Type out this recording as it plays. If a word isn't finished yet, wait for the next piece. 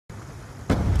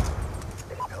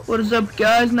What is up,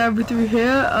 guys? Nivory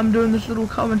here. I'm doing this little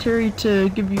commentary to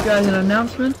give you guys an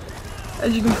announcement.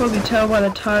 As you can probably tell by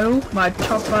the title, my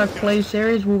top 5 play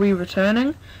series will be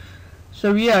returning.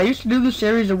 So yeah, I used to do this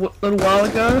series a little while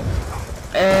ago,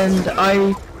 and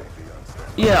I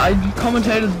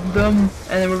commentated them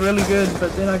and they were really good,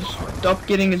 but then I just stopped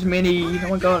getting as many, oh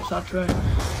my god, it's not true.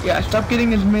 Yeah, I stopped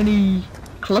getting as many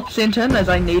clips sent in as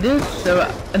I needed,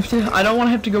 so instead I don't want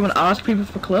to have to go and ask people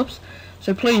for clips.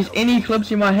 So please, any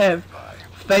clips you might have,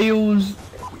 fails,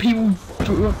 people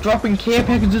dropping care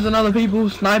packages on other people,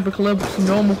 sniper clips,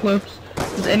 normal clips,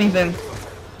 just anything,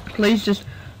 please just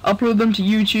upload them to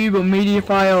YouTube or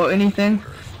Mediafire or anything.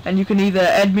 And you can either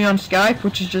add me on Skype,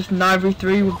 which is just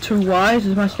Nivory3 with 2 Y's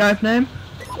is my Skype name,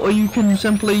 or you can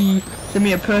simply send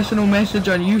me a personal message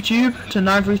on YouTube to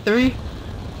Nivory3.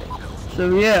 So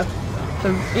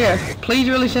yeah, please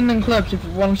really send in clips if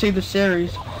you want to see the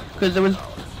series, because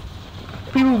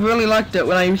people really liked it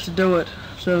when I used to do it.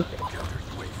 So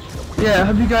yeah, I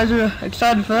hope you guys are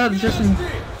excited for that. There's just some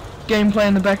gameplay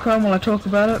in the background while I talk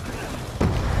about it.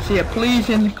 So yeah, please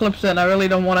send the clips in. I really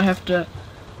don't want to have to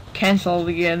cancel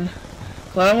it again.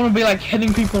 Well, I don't want to be like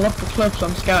hitting people up for clips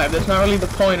on Skype. That's not really the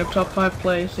point of top 5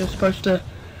 plays. You're supposed to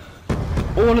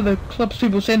order the clips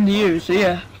people send to you. So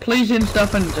yeah, please send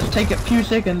stuff and just take a few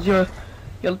seconds. Your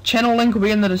channel link will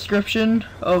be in the description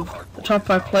of the top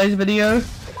 5 plays video,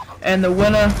 and the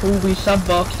winner will be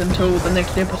sub-boxed until the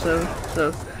next episode.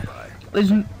 So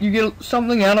you get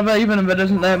something out of it, even if it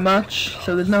isn't that much.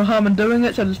 So there's no harm in doing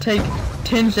it. So just take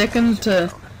 10 seconds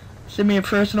to send me a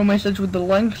personal message with the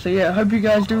link. So yeah, I hope you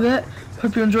guys do that.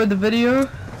 Hope you enjoyed the video.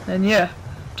 And yeah,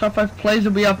 top 5 plays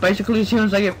will be up basically as soon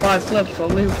as I get 5 clips. So I'll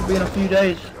leave it to be in a few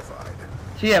days.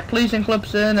 So yeah, please send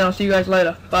clips in and I'll see you guys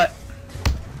later. Bye.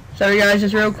 Sorry guys,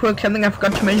 just real quick, something I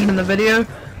forgot to mention in the video.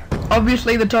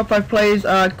 Obviously the top 5 plays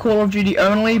are Call of Duty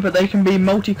only, but they can be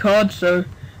multi-COD, so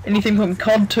anything from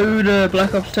COD 2 to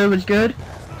Black Ops 2 is good.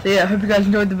 So yeah, I hope you guys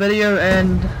enjoyed the video,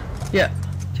 and yeah,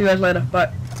 see you guys later.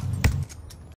 Bye.